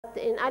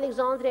in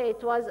Alexandria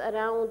it was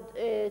around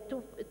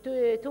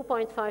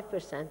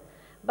 2.5%.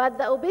 But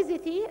the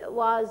obesity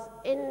was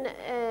in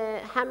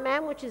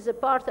Hammam, which is a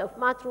part of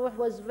Matruh,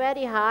 was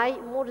very high,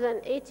 more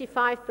than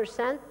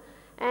 85%,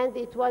 and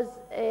it was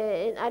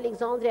in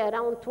Alexandria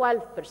around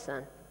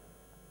 12%.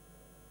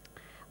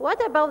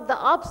 What about the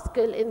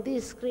obstacle in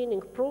this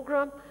screening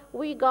program?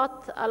 We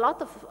got a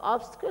lot of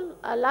obstacle,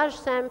 a large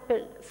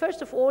sample.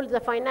 First of all, the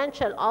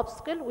financial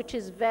obstacle, which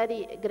is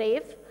very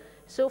grave.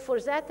 So for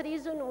that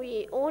reason,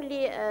 we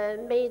only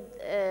made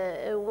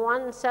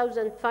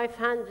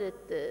 1,500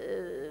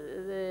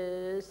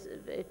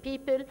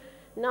 people,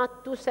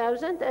 not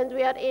 2,000, and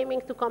we are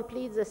aiming to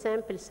complete the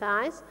sample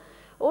size.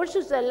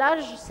 Also, the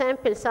large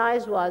sample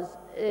size was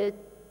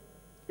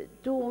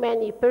too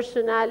many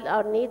personnel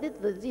are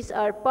needed. These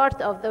are part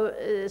of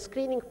the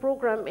screening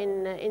program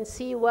in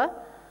Siwa,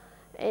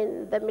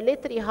 in the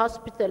military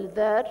hospital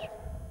there,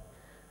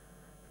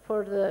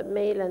 for the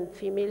male and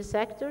female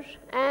sector.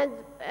 And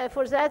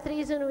for that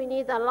reason, we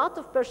need a lot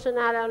of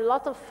personnel, a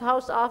lot of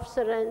house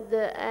officers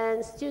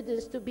and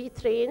students to be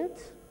trained.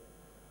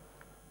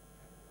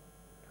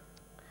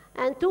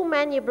 And too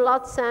many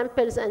blood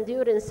samples and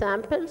urine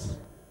samples.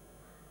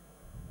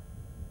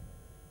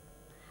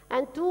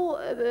 And too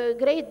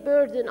great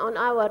burden on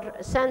our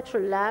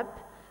central lab.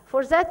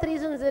 For that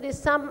reason, there is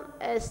some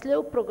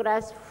slow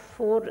progress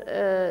for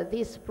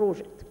this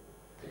project.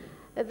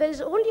 There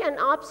is only an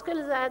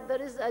obstacle that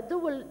there is a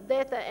dual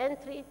data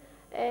entry.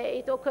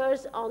 It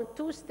occurs on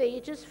two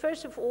stages.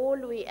 First of all,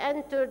 we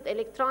entered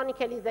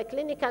electronically the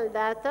clinical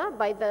data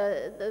by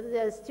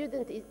the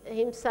student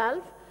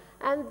himself,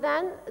 and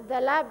then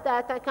the lab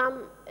data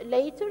come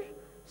later.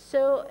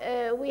 So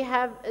we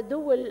have a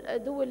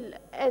dual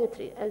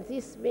entry, and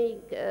this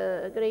makes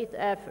great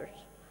effort.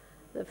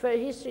 The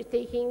history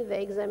taking, the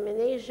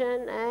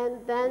examination,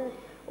 and then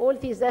all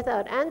these data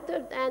are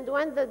entered, and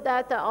when the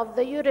data of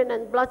the urine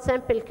and blood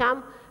sample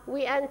come,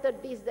 we enter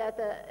these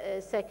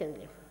data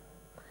secondly.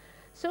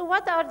 So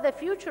what are the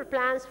future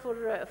plans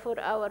for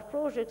our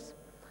projects?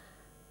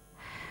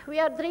 We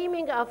are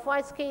dreaming of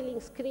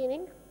wide-scaling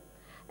screening,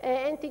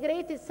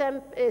 integrated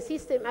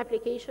system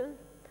application,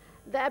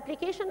 the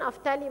application of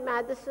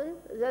telemedicine,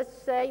 let's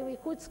say we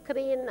could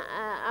screen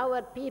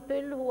our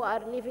people who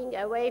are living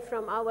away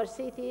from our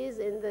cities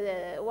in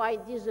the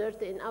wide desert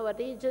in our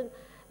region,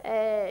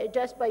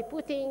 just by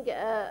putting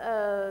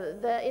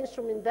the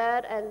instrument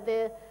there, and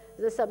the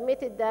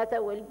submitted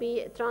data will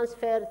be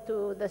transferred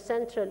to the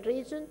central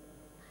region.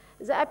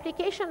 The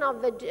application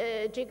of the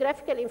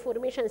geographical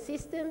information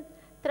system,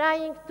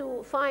 trying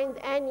to find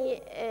any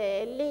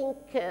link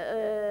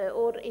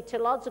or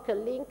ecological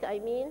link, I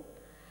mean.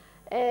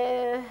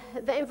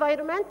 The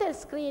environmental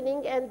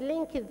screening and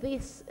link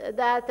this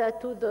data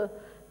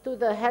to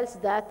the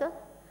health data,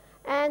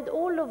 and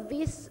all of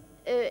this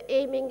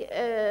aiming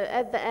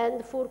at the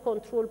end for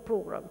control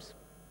programs,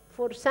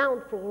 for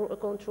sound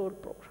control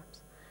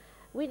programs.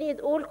 We need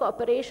all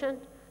cooperation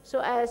so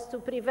as to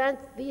prevent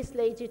this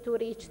lady to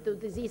reach to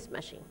disease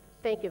machine.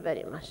 Thank you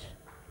very much.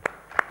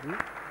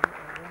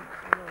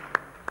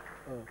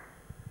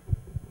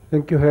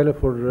 Thank you, Hala,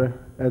 for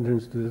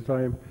entrance to the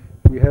time.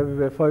 We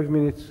have 5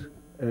 minutes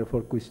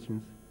for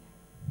questions.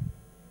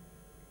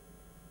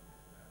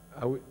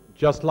 I would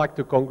just like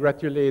to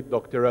congratulate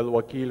Dr.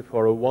 El-Wakil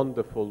for a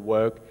wonderful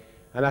work.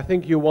 And I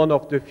think you're one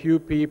of the few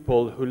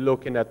people who are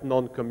looking at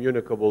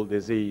non-communicable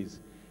disease,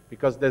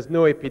 because there's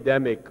no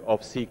epidemic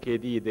of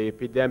CKD. The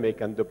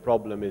epidemic and the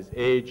problem is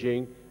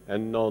aging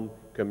and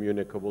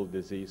non-communicable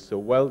disease. So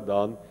well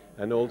done,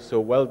 and also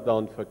well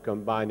done for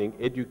combining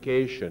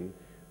education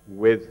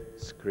with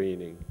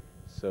screening.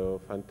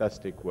 So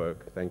fantastic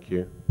work. Thank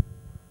you.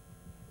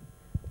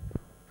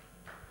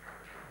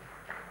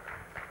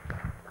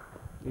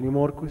 Any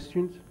more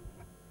questions?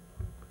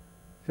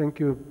 Thank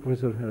you,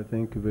 Professor Hara.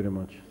 Thank you very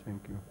much.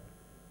 Thank you.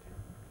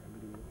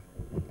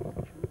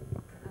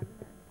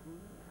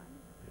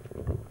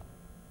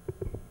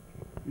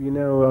 We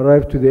now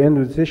arrive to the end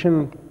of the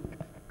session.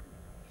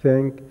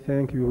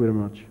 Thank you very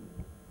much.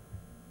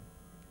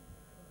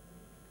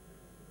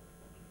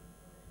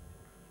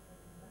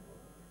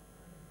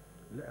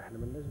 لا احنا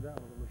مالناش دعوه،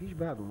 مفيش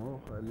بعده، ما هو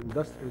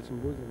الاندستريال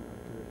سيمبوزيوم